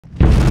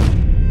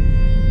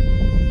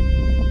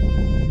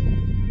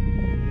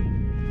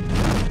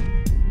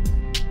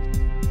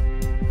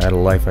I had a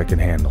life I could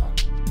handle.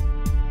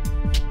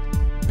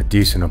 A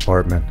decent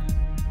apartment,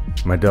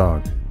 my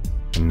dog,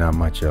 and not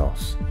much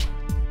else.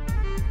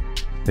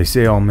 They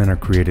say all men are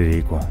created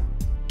equal.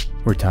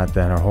 We're taught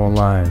that our whole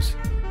lives.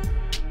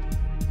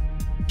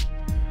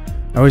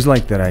 I always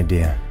liked that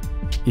idea.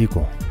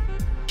 Equal.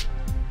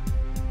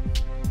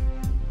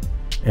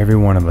 Every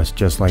one of us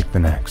just like the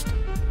next.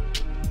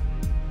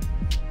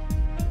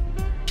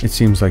 It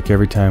seems like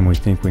every time we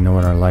think we know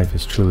what our life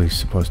is truly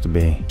supposed to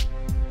be,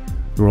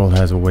 the world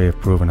has a way of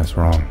proving us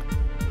wrong.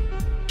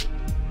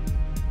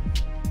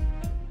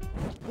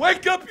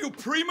 Wake up, you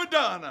prima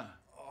donna!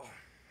 Oh.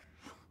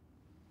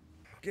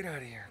 Get out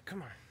of here,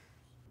 come on.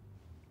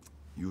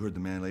 You heard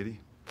the man, lady?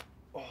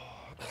 Oh.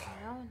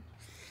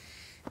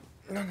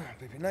 No,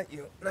 baby, not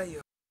you, not you.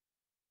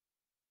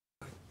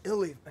 He'll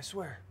leave, I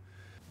swear.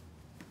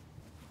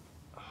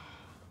 My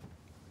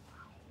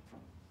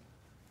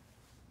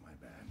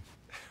bad.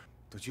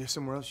 Don't you have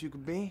somewhere else you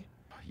could be?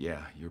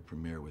 Yeah, your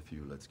premiere with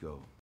you. Let's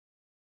go.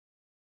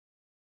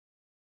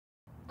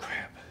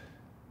 Crap.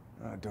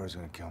 Oh, Dora's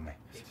gonna kill me.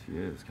 She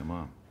is. Come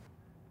on.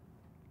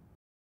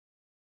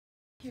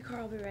 Your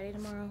car will be ready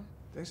tomorrow.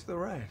 Thanks for the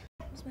ride.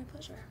 It's my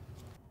pleasure.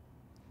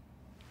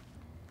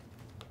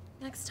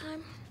 Next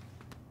time,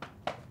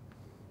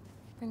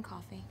 bring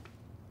coffee.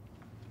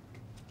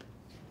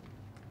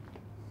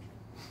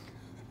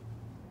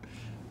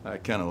 I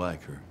kind of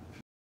like her.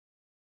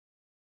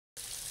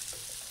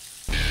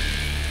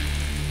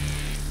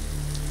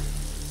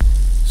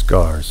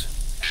 Scars.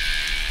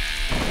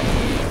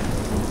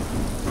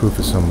 Proof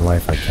of some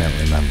life I can't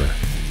remember.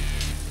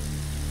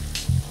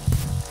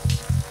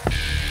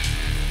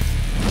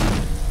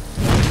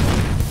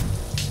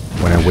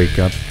 When I wake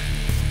up,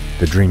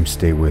 the dreams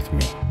stay with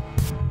me.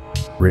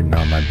 Written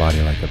on my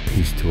body like a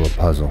piece to a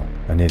puzzle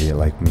an idiot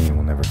like me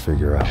will never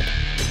figure out.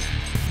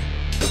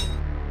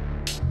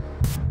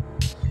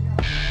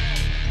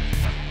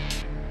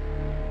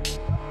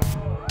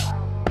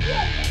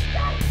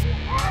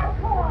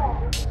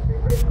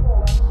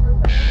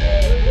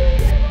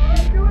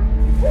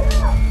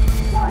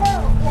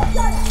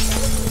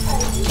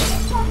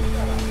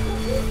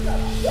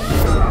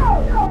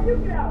 You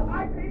get out!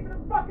 I paid for the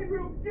fucking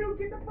room! You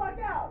get the fuck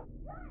out!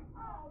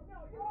 Oh no,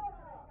 you're the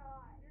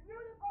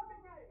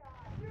fucking guy!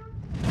 You're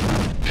the fucking guy!